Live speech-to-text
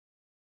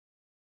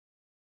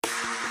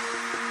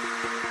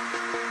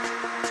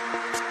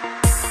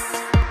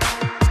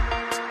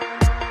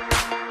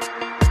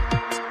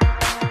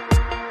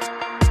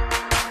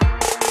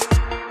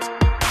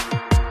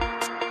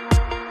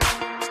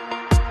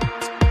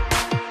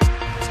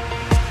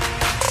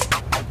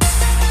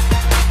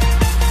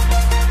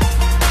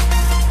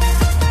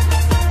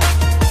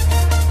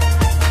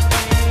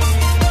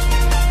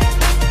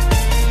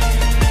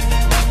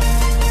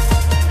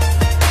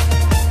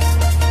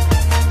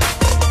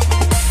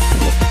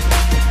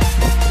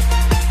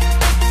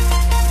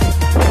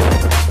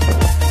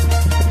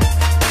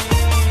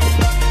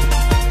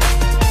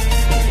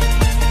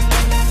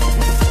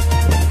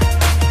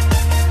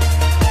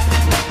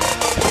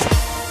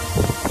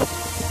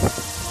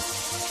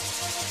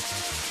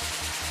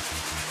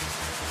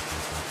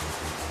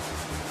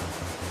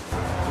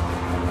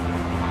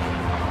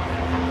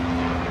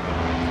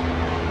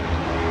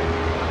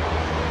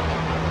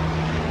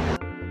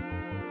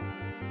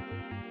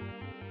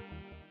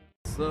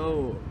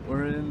So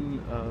we're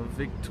in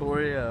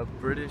Victoria,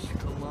 British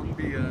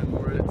Columbia, and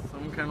we're at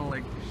some kind of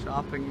like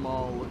shopping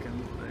mall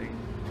looking thing.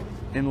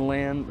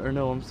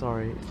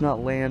 It's not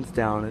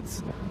Lansdowne,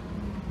 it's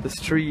the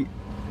street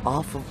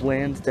off of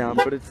Lansdowne,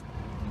 but it's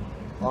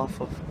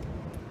off of,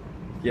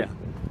 yeah.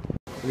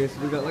 Okay, so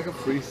we got like a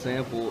free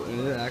sample, and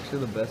it's actually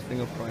the best thing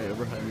I've probably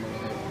ever had in my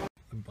life.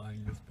 I'm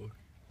buying this book.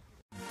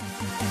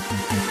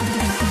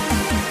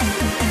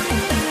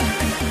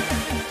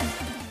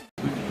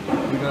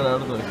 We got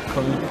out of the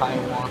Kung Kai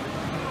Walk.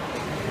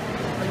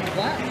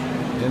 What?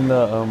 In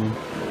the,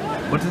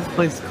 what's this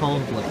place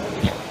called? Like,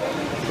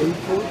 food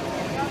court?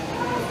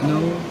 No.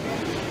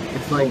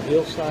 It's like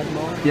Hillside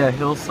Mall? Yeah,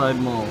 Hillside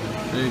Mall.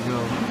 There you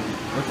go.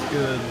 That's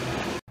good.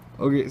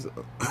 Okay, so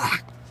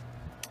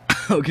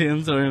okay,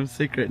 I'm sorry, I'm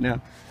sick right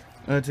now.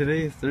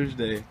 Today is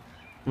Thursday.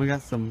 We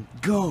got some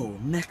Go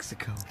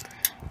Mexico.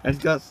 I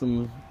just got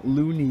some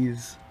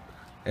loonies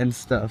and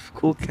stuff.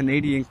 Cool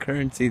Canadian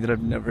currency that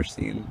I've never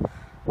seen.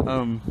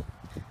 And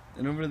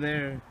over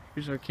there,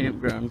 here's our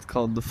campground. It's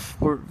called the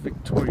Fort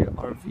Victoria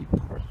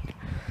RV Park.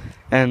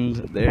 And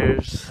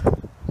there's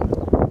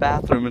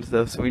bathroom and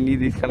stuff, so we need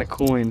these kind of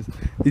coins.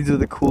 These are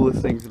the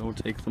coolest things, and we'll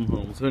take them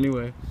home. So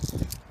anyway,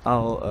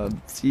 I'll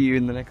see you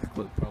in the next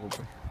clip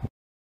probably.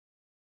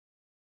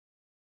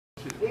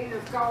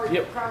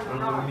 Yep.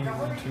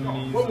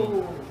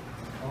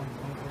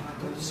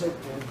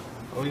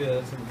 Oh yeah,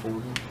 that's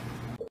important.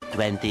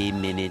 20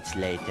 minutes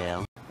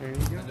later. There you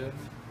go.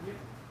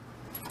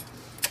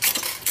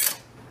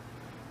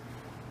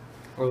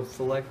 Oh,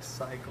 select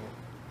cycle.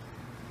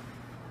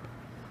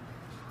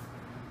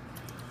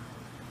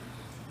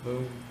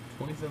 Boom.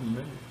 27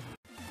 minutes.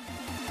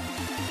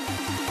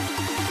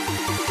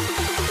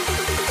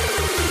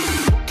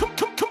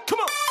 Come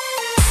on!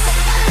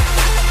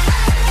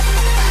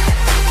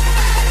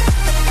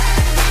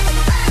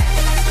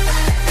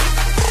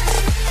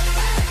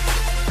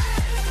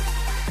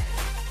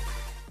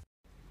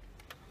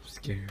 I'm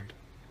scared.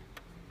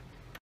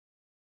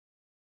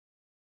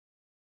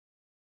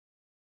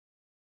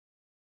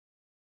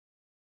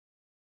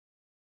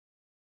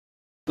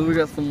 So we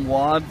got some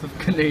wads of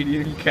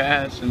Canadian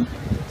cash and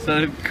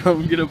decided to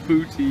come get a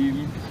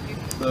poutine.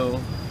 So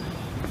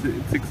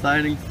it's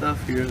exciting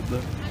stuff here at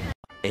the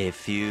A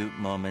few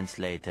moments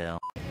later.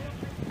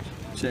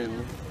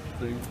 channel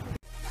thing.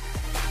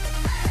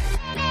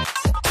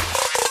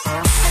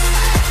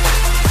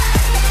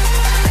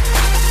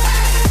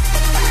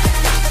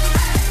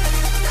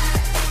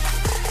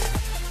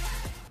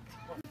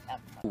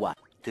 What?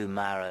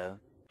 Tomorrow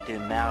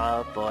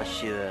for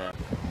sure.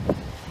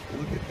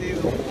 Look at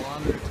these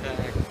water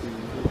taxis.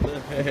 What the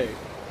heck?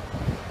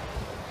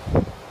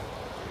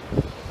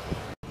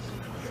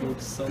 So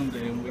it's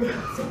Sunday and we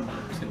got some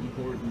Tim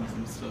Hortons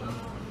and stuff.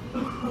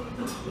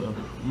 So,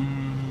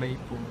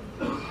 maple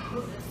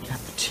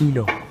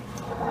cappuccino.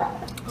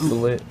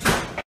 Lit.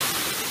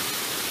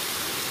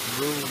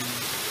 Boom.